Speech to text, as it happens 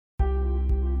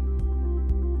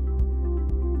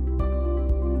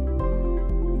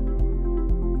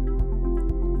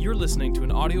listening to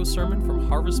an audio sermon from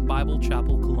Harvest Bible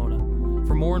Chapel, Kelowna.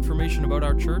 For more information about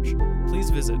our church,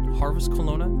 please visit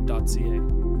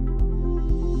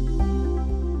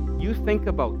harvestkelowna.ca. You think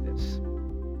about this.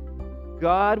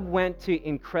 God went to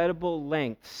incredible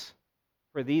lengths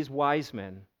for these wise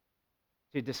men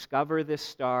to discover this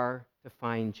star, to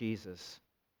find Jesus.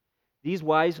 These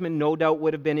wise men no doubt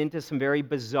would have been into some very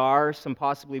bizarre, some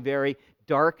possibly very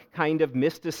dark kind of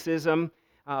mysticism,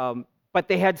 but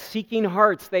they had seeking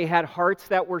hearts. They had hearts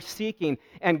that were seeking,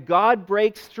 and God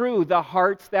breaks through the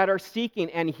hearts that are seeking,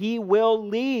 and He will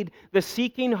lead the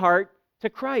seeking heart to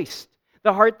Christ.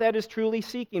 The heart that is truly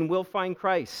seeking will find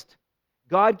Christ.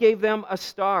 God gave them a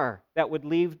star that would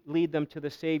lead them to the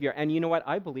Savior. And you know what?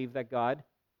 I believe that God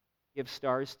gives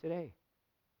stars today.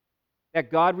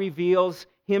 That God reveals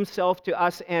Himself to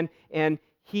us and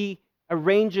He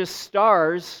arranges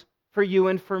stars for you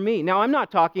and for me. Now, I'm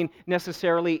not talking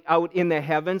necessarily out in the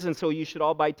heavens, and so you should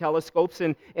all buy telescopes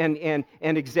and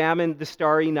examine the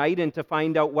starry night and to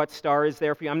find out what star is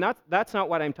there for you. That's not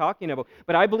what I'm talking about.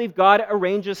 But I believe God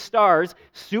arranges stars,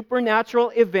 supernatural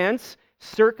events,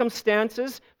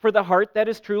 circumstances for the heart that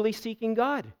is truly seeking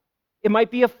God. It might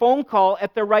be a phone call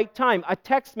at the right time, a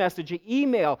text message, an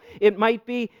email. It might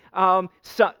be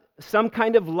some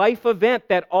kind of life event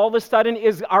that all of a sudden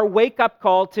is our wake-up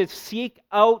call to seek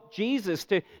out Jesus,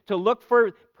 to look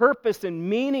for purpose and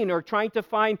meaning, or trying to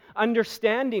find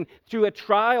understanding through a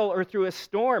trial or through a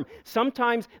storm.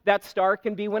 Sometimes that star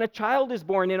can be when a child is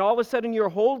born, and all of a sudden you're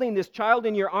holding this child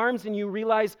in your arms and you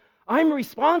realize, I'm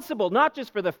responsible not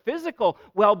just for the physical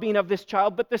well-being of this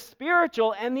child, but the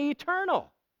spiritual and the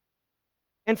eternal.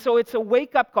 And so it's a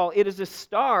wake-up call. It is a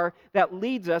star that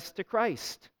leads us to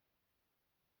Christ.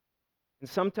 And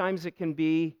sometimes it can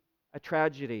be a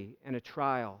tragedy and a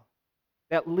trial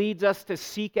that leads us to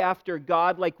seek after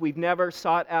God like we've never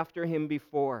sought after Him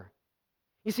before.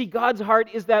 You see, God's heart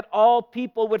is that all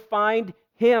people would find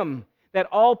Him, that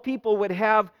all people would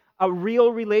have a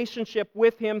real relationship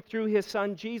with Him through His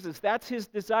Son Jesus. That's His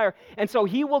desire. And so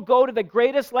He will go to the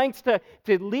greatest lengths to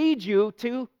lead you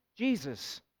to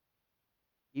Jesus,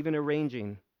 even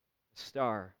arranging a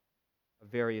star of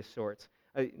various sorts.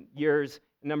 A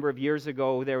number of years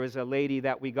ago, there was a lady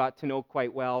that we got to know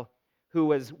quite well who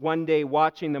was one day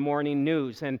watching the morning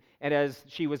news. And as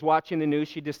she was watching the news,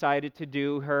 she decided to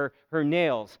do her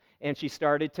nails. And she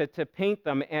started to paint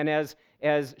them. And as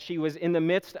she was in the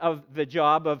midst of the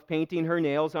job of painting her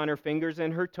nails on her fingers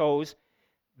and her toes,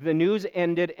 the news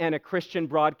ended and a Christian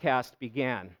broadcast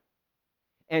began.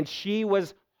 And she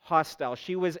was hostile.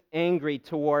 She was angry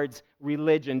towards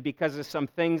religion because of some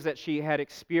things that she had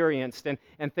experienced and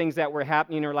things that were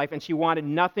happening in her life, and she wanted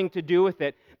nothing to do with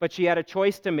it, but she had a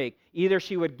choice to make. Either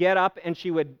she would get up and she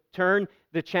would turn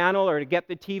the channel or get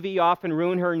the TV off and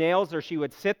ruin her nails, or she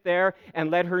would sit there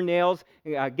and let her nails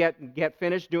get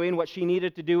finished doing what she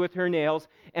needed to do with her nails.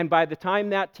 And by the time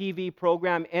that TV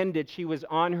program ended, she was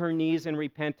on her knees in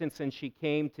repentance and she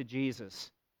came to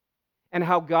Jesus. And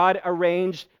how God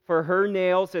arranged for her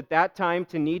nails at that time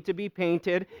to need to be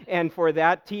painted and for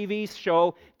that TV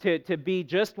show to be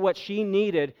just what she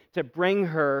needed to bring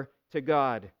her to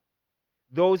God.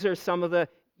 Those are some of the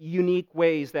unique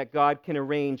ways that God can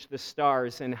arrange the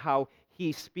stars and how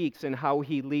He speaks and how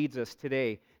He leads us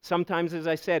today. Sometimes, as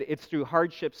I said, it's through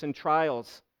hardships and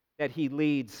trials that He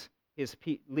leads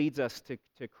us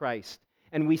to Christ.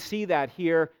 And we see that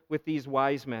here with these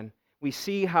wise men. We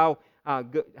see how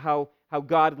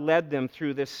God led them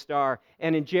through this star.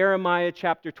 And in Jeremiah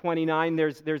chapter 29,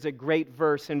 there's a great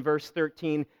verse in verse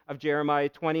 13 of Jeremiah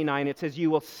 29. It says, "You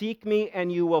will seek me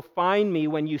and you will find me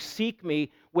when you seek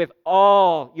me with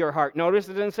all your heart." Notice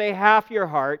it doesn't say half your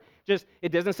heart.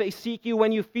 It doesn't say seek you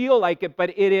when you feel like it, but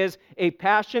it is a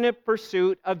passionate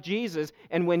pursuit of Jesus.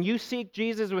 And when you seek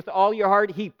Jesus with all your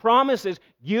heart, He promises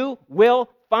you will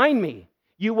find me.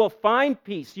 You will find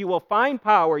peace. You will find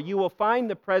power. You will find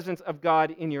the presence of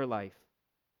God in your life.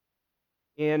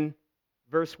 In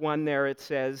verse 1 there it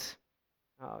says,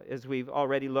 as we've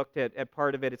already looked at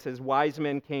part of it, it says, wise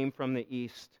men came from the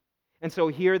east. And so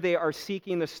here they are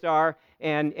seeking the star,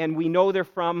 and we know they're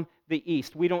from the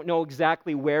east. We don't know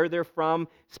exactly where they're from.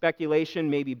 Speculation,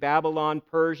 maybe Babylon,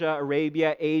 Persia,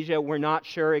 Arabia, Asia. We're not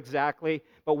sure exactly.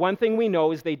 But one thing we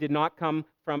know is they did not come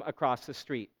from across the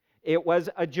street. It was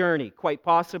a journey, quite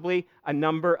possibly a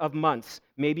number of months,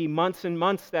 maybe months and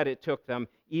months that it took them,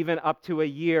 even up to a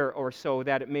year or so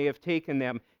that it may have taken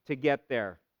them to get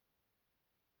there.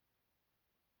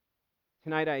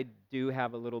 Tonight I do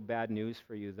have a little bad news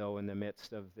for you, though, in the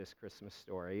midst of this Christmas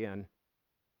story, and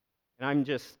I'm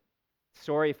just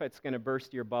sorry if it's going to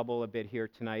burst your bubble a bit here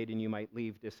tonight and you might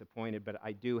leave disappointed, but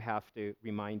I do have to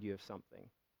remind you of something.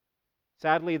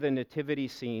 Sadly, the nativity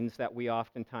scenes that we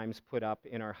oftentimes put up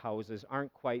in our houses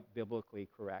aren't quite biblically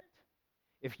correct.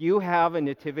 If you have a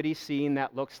nativity scene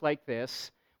that looks like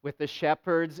this, with the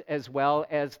shepherds as well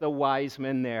as the wise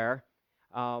men there,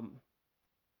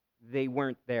 they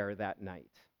weren't there that night.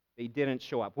 They didn't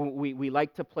show up. We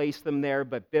like to place them there,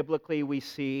 but biblically we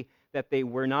see that they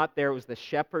were not there. It was the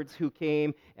shepherds who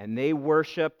came, and they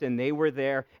worshiped, and they were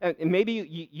there. And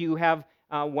maybe you have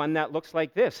one that looks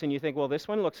like this, and you think, well, this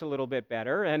one looks a little bit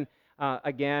better. And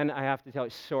again, I have to tell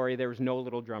you, sorry, there was no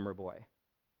little drummer boy.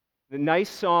 The nice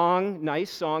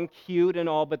song, cute and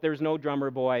all, but there's no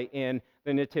drummer boy in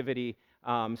the nativity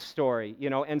story,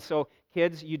 And so,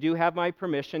 kids, you do have my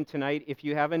permission tonight. If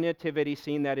you have a nativity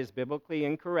scene that is biblically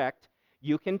incorrect,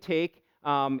 you can take,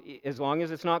 as long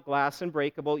as it's not glass and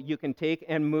breakable, you can take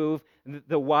and move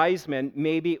the wise men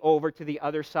maybe over to the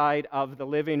other side of the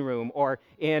living room or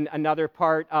in another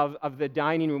part of the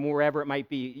dining room, wherever it might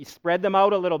be. You spread them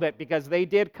out a little bit because they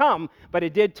did come, but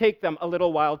it did take them a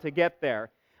little while to get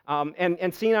there.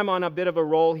 And seeing I'm on a bit of a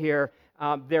roll here,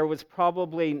 there was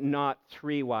probably not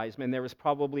 3 wise men. There was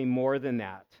probably more than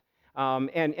that.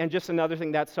 And just another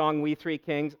thing, that song, We Three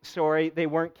Kings, sorry, they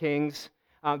weren't kings.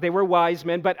 They were wise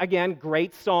men, but again,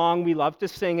 great song. We love to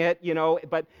sing it,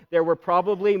 but there were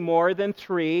probably more than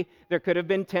 3. There could have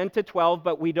been 10 to 12,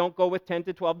 but we don't go with 10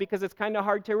 to 12 because it's kind of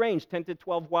hard to arrange 10 to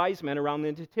 12 wise men around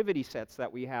the nativity sets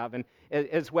that we have. And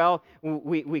as well,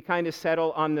 we kind of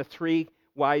settle on the 3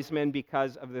 wise men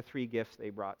because of the 3 gifts they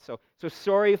brought. So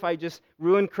sorry if I just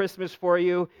ruined Christmas for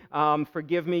you.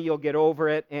 Forgive me, you'll get over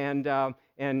it, and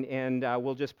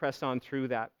we'll just press on through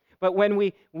that. But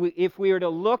if we were to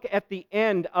look at the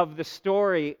end of the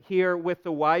story here with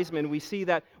the wise men, we see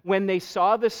that when they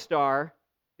saw the star,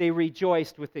 they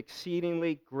rejoiced with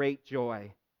exceedingly great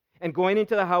joy. And going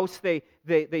into the house, they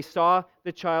saw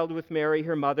the child with Mary,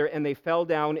 her mother, and they fell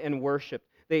down and worshiped.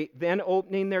 They then,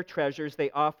 opening their treasures, they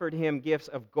offered him gifts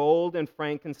of gold and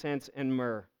frankincense and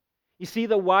myrrh. You see,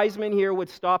 the wise men here would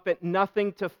stop at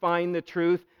nothing to find the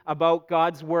truth about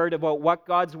God's word, about what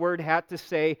God's word had to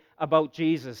say about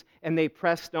Jesus. And they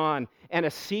pressed on. And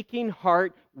a seeking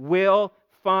heart will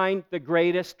find the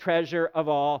greatest treasure of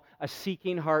all. A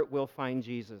seeking heart will find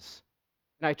Jesus.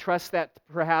 And I trust that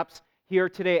perhaps here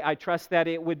today, I trust that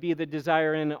it would be the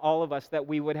desire in all of us that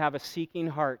we would have a seeking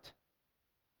heart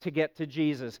to get to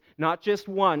Jesus. Not just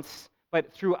once,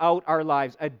 but throughout our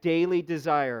lives. A daily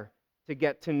desire to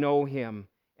get to know him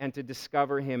and to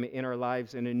discover him in our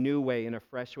lives in a new way, in a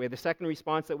fresh way. The second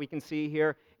response that we can see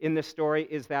here in this story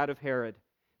is that of Herod.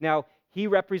 Now, he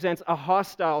represents a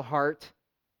hostile heart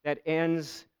that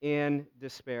ends in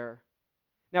despair.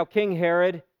 Now, King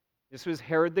Herod, this was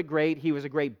Herod the Great. He was a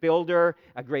great builder,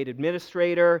 a great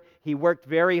administrator. He worked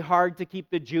very hard to keep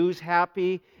the Jews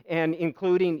happy, and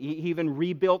including, he even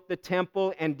rebuilt the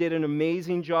temple and did an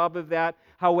amazing job of that.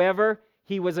 However,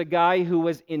 he was a guy who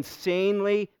was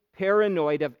insanely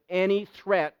paranoid of any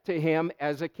threat to him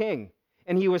as a king.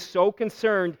 And he was so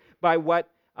concerned by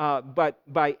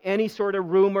by any sort of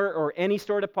rumor or any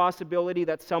sort of possibility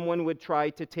that someone would try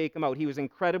to take him out. He was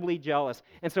incredibly jealous.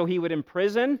 And so he would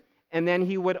imprison, and then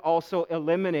he would also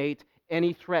eliminate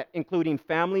any threat, including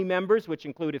family members, which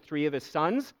included 3 of his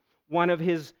sons. One of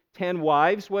his 10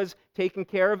 wives was taken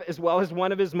care of, as well as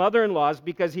one of his mother-in-laws,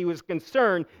 because he was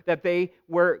concerned that they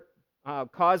were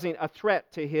causing a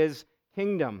threat to his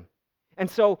kingdom. And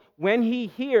so when he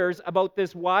hears about the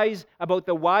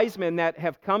wise men that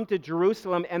have come to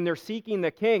Jerusalem and they're seeking the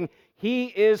king, he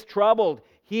is troubled.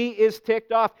 He is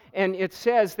ticked off. And it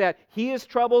says that he is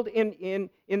troubled in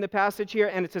the passage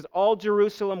here, and it says all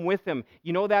Jerusalem with him.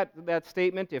 You know that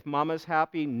statement, if mama's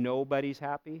happy, nobody's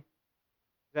happy?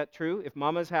 Is that true? If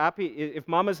mama's happy, if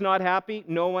mama's not happy,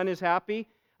 no one is happy.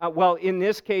 Well, in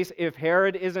this case, if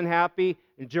Herod isn't happy,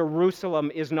 Jerusalem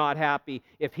is not happy.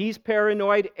 If he's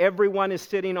paranoid, everyone is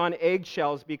sitting on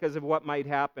eggshells because of what might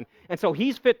happen. And so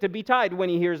he's fit to be tied when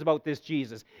he hears about this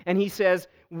Jesus. And he says,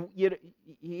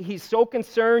 he's so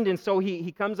concerned, and so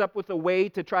he comes up with a way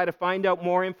to try to find out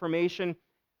more information.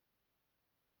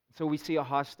 So we see a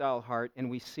hostile heart, and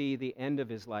we see the end of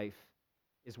his life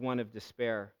is one of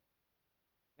despair.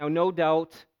 Now, no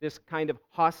doubt, this kind of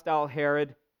hostile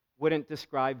Herod wouldn't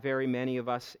describe very many of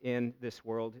us in this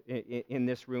world, in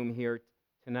this room here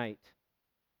tonight.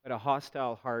 But a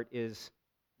hostile heart is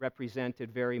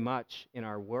represented very much in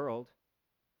our world,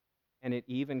 and it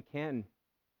even can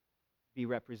be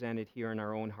represented here in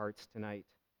our own hearts tonight.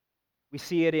 We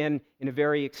see it in a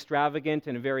very extravagant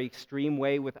and a very extreme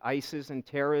way with ISIS and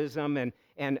terrorism,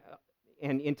 and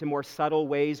into more subtle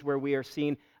ways where we are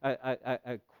seeing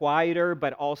a quieter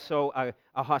but also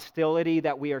a hostility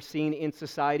that we are seeing in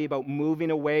society about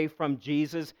moving away from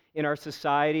Jesus in our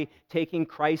society, taking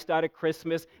Christ out of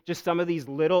Christmas, just some of these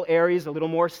little areas, a little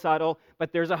more subtle,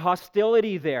 but there's a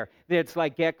hostility there. It's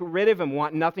like, get rid of him,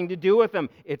 want nothing to do with him.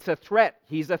 It's a threat.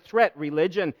 He's a threat.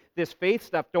 Religion, this faith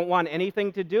stuff, don't want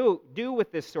anything to do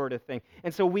with this sort of thing.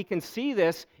 And so we can see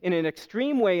this in an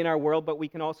extreme way in our world, but we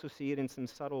can also see it in some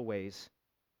subtle ways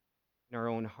in our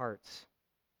own hearts.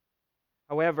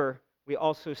 However, we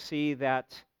also see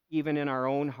that even in our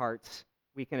own hearts,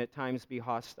 we can at times be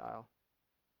hostile.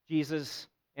 Jesus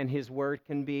and his word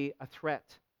can be a threat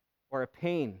or a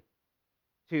pain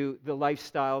to the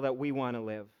lifestyle that we want to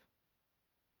live.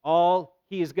 All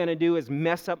he is going to do is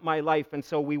mess up my life, and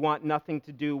so we want nothing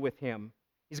to do with him.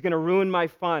 He's going to ruin my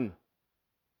fun.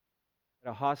 But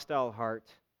a hostile heart,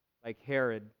 like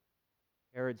Herod's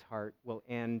heart, will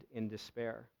end in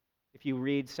despair. If you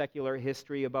read secular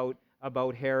history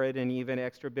about Herod and even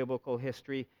extra-biblical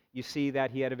history, you see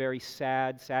that he had a very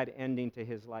sad ending to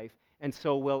his life. And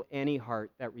so will any heart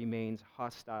that remains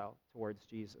hostile towards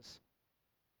Jesus.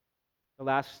 The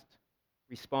last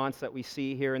response that we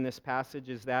see here in this passage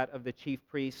is that of the chief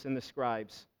priests and the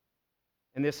scribes.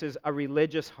 And this is a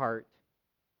religious heart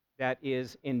that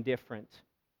is indifferent.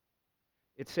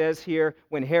 It says here,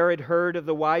 when Herod heard of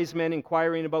the wise men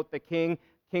inquiring about the king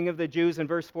of the Jews, in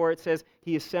verse 4 it says,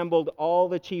 he assembled all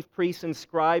the chief priests and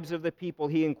scribes of the people.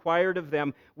 He inquired of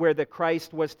them where the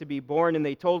Christ was to be born, and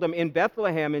they told him, in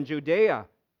Bethlehem in Judea.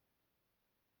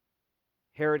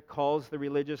 Herod calls the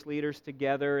religious leaders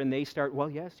together, and they start, well,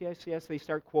 yes. They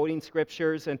start quoting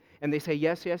scriptures, and they say,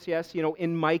 yes. You know,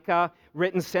 in Micah,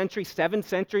 written 7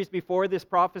 centuries before this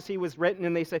prophecy was written,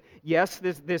 and they say, yes,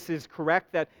 this is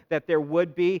correct, that there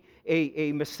would be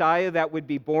a Messiah that would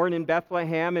be born in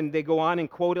Bethlehem, and they go on and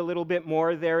quote a little bit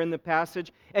more there in the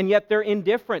passage, and yet they're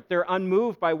indifferent. They're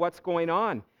unmoved by what's going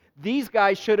on. These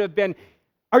guys should have been,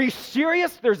 are you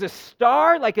serious? There's a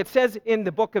star, like it says in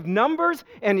the book of Numbers,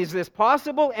 and is this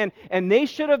possible? And they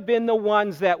should have been the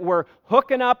ones that were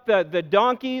hooking up the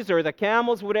donkeys or the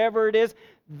camels, whatever it is.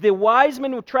 The wise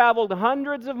men traveled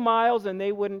hundreds of miles, and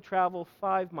they wouldn't travel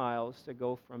 5 miles to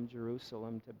go from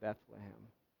Jerusalem to Bethlehem.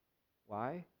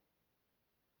 Why?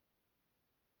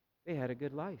 They had a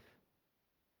good life.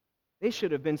 They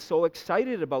should have been so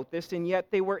excited about this, and yet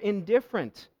they were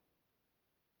indifferent.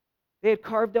 They had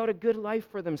carved out a good life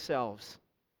for themselves.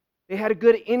 They had a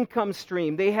good income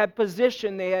stream. They had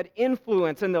position. They had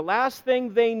influence. And the last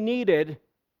thing they needed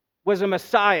was a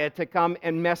Messiah to come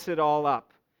and mess it all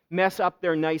up, mess up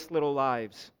their nice little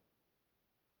lives.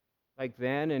 Like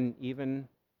then and even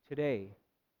today,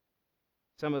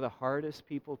 some of the hardest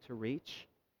people to reach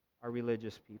are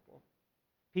religious people.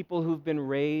 People who've been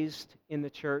raised in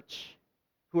the church,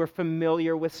 who are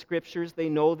familiar with scriptures. They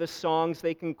know the songs.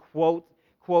 They can quote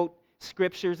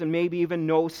scriptures and maybe even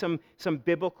know some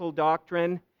biblical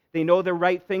doctrine. They know the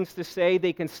right things to say.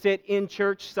 They can sit in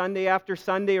church Sunday after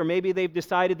Sunday, or maybe they've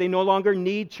decided they no longer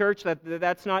need church,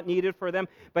 that's not needed for them.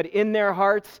 But in their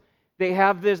hearts, they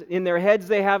have this, in their heads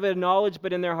they have a knowledge,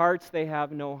 but in their hearts they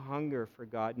have no hunger for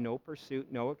God, no pursuit,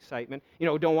 no excitement.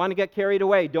 Don't want to get carried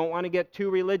away, don't want to get too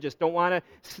religious, don't want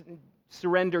to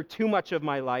surrender too much of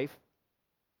my life.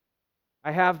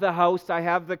 I have the house, I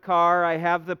have the car, I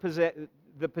have the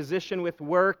position with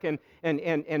work,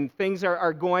 and things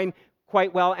are going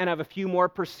quite well, and I have a few more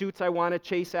pursuits I want to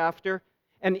chase after.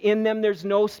 And in them there's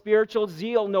no spiritual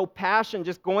zeal, no passion,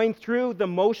 just going through the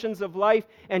motions of life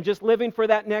and just living for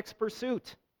that next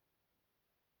pursuit.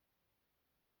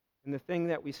 And the thing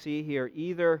that we see here,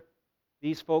 either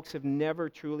these folks have never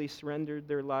truly surrendered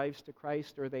their lives to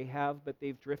Christ, or they have, but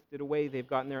they've drifted away. They've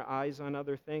gotten their eyes on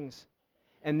other things.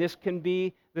 And this can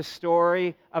be the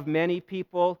story of many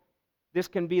people. This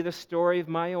can be the story of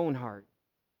my own heart.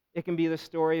 It can be the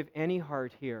story of any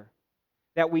heart here.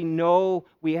 That we know,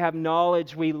 we have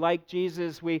knowledge, we like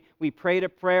Jesus, we prayed a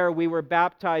prayer, we were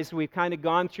baptized, we've kind of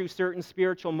gone through certain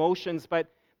spiritual motions, but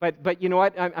you know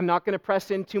what? I'm not going to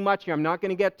press in too much here. I'm not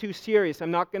going to get too serious.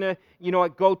 I'm not going to,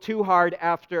 go too hard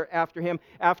after him.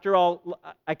 After all,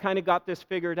 I kind of got this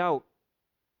figured out.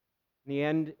 And the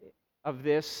end of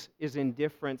this is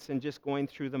indifference and just going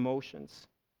through the motions.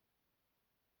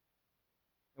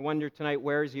 I wonder tonight,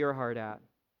 where's your heart at?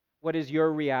 What is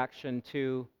your reaction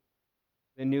to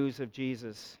the news of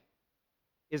Jesus?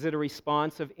 Is it a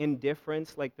response of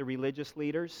indifference like the religious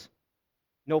leaders?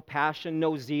 No passion,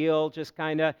 no zeal, just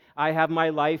kind of, I have my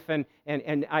life and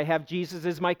I have Jesus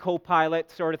as my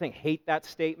co-pilot sort of thing. Hate that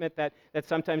statement that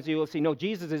sometimes you will see, no,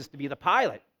 Jesus is to be the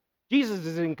pilot. Jesus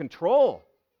is in control.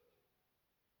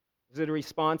 Is it a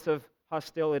response of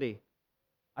hostility?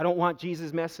 I don't want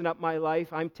Jesus messing up my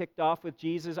life. I'm ticked off with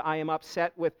Jesus. I am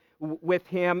upset with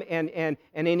him and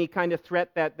any kind of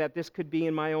threat that this could be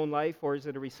in my own life, or is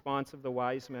it a response of the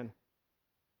wise men?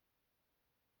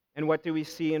 And what do we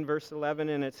see in verse 11?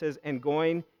 And it says, and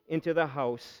going into the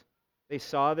house, they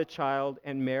saw the child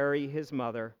and Mary, his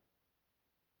mother,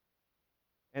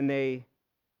 and they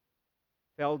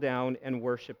fell down and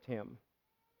worshipped him.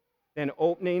 Then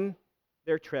opening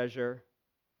their treasure,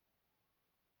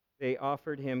 they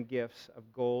offered him gifts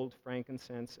of gold,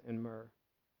 frankincense, and myrrh.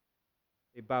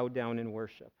 They bowed down in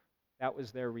worship. That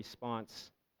was their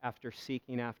response after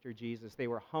seeking after Jesus. They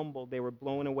were humbled. They were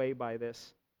blown away by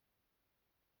this.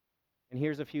 And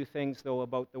here's a few things, though,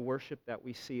 about the worship that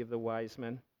we see of the wise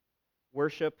men.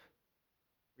 Worship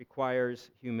requires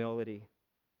humility.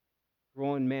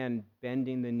 Grown men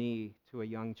bending the knee to a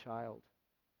young child.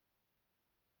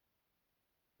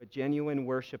 But genuine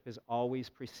worship is always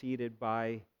preceded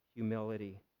by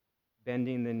humility,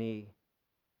 bending the knee.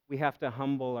 We have to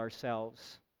humble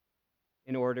ourselves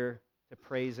in order to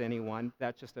praise anyone.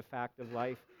 That's just a fact of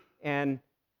life. And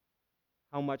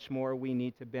how much more we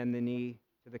need to bend the knee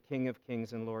to the King of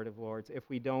Kings and Lord of Lords. If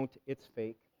we don't, it's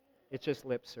fake. It's just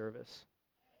lip service.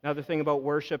 Another thing about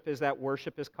worship is that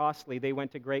worship is costly. They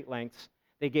went to great lengths.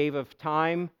 They gave of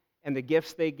time, and the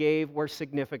gifts they gave were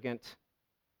significant.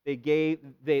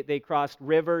 They crossed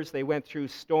rivers, they went through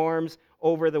storms,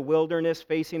 over the wilderness,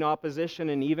 facing opposition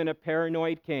and even a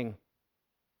paranoid king.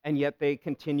 And yet they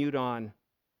continued on.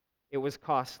 It was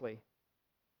costly.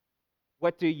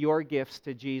 What do your gifts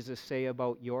to Jesus say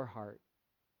about your heart?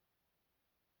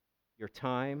 Your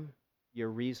time, your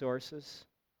resources,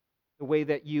 the way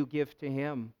that you give to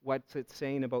him. What's it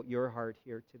saying about your heart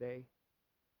here today?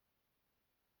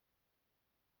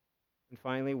 And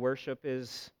finally, worship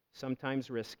is sometimes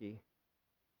risky.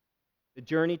 The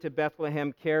journey to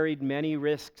Bethlehem carried many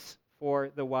risks for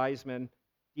the wise men.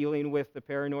 Dealing with the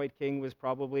paranoid king was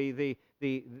probably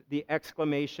the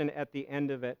exclamation at the end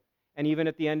of it. And even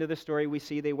at the end of the story, we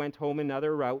see they went home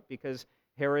another route because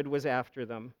Herod was after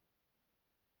them.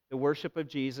 The worship of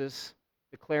Jesus,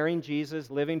 declaring Jesus,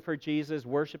 living for Jesus,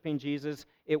 worshiping Jesus,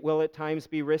 it will at times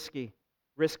be risky.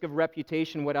 Risk of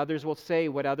reputation, what others will say,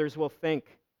 what others will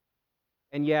think.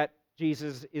 And yet,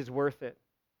 Jesus is worth it.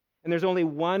 And there's only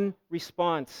one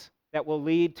response that will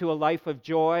lead to a life of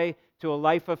joy, to a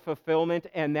life of fulfillment,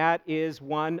 and that is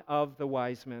one of the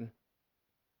wise men.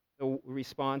 The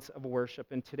response of worship.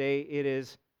 And today it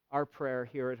is our prayer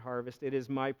here at Harvest. It is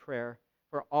my prayer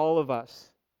for all of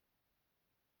us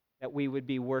that we would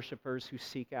be worshipers who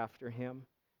seek after him.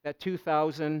 That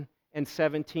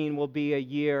 2017 will be a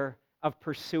year of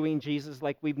pursuing Jesus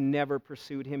like we've never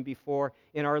pursued him before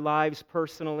in our lives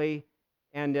personally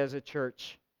and as a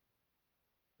church.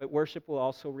 But worship will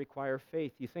also require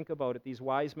faith. You think about it. These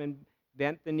wise men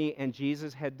bent the knee, and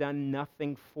Jesus had done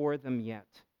nothing for them yet.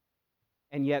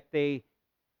 And yet they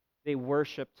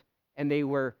worshiped, and they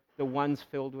were the ones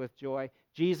filled with joy.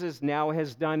 Jesus now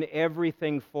has done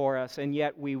everything for us, and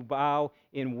yet we bow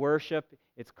in worship.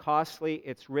 It's costly,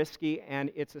 it's risky,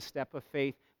 and it's a step of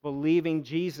faith, believing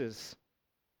Jesus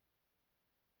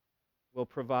will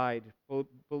provide,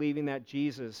 believing that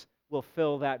Jesus will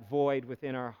fill that void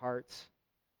within our hearts.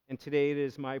 And today it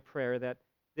is my prayer that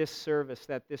this service,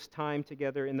 that this time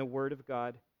together in the Word of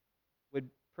God would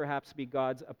perhaps be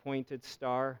God's appointed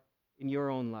star in your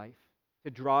own life,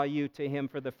 to draw you to him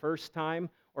for the first time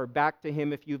or back to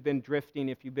him if you've been drifting,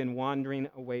 if you've been wandering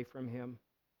away from him.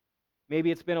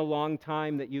 Maybe it's been a long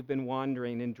time that you've been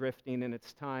wandering and drifting, and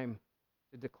it's time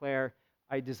to declare,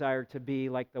 I desire to be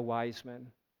like the wise men,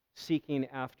 seeking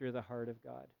after the heart of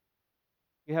God.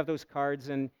 You have those cards,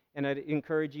 and I'd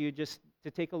encourage you just to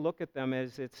take a look at them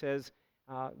as it says,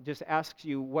 just asks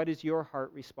you, what is your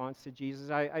heart response to Jesus?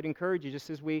 I'd encourage you, just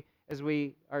as we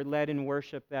are led in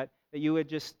worship, that you would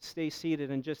just stay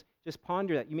seated and just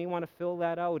ponder that. You may want to fill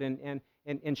that out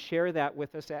and share that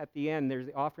with us at the end.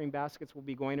 The offering baskets will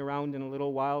be going around in a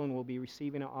little while, and we'll be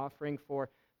receiving an offering for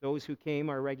those who came.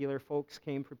 Our regular folks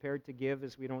came prepared to give,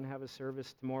 as we don't have a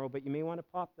service tomorrow, but you may want to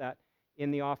pop that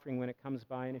in the offering when it comes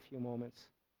by in a few moments.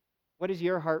 What is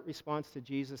your heart response to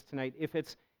Jesus tonight? If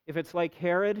it's like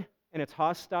Herod and it's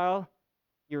hostile,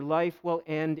 your life will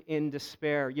end in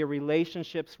despair. Your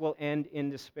relationships will end in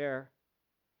despair.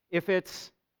 If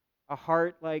it's a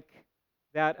heart like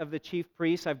that of the chief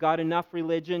priest, I've got enough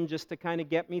religion just to kind of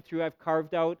get me through. I've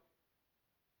carved out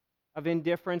of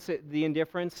indifference. The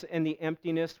indifference and the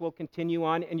emptiness will continue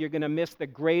on, and you're going to miss the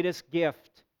greatest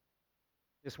gift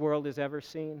this world has ever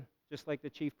seen, just like the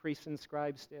chief priests and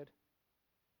scribes did.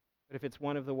 But if it's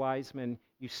one of the wise men,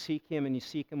 you seek him, and you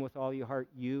seek him with all your heart,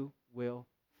 you will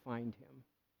find him.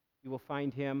 You will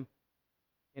find Him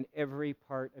in every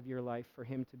part of your life for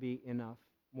Him to be enough,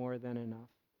 more than enough.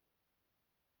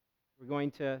 We're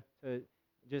going to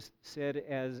just sit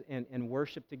and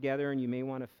worship together, and you may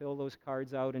want to fill those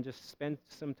cards out and just spend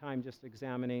some time just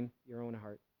examining your own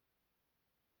heart.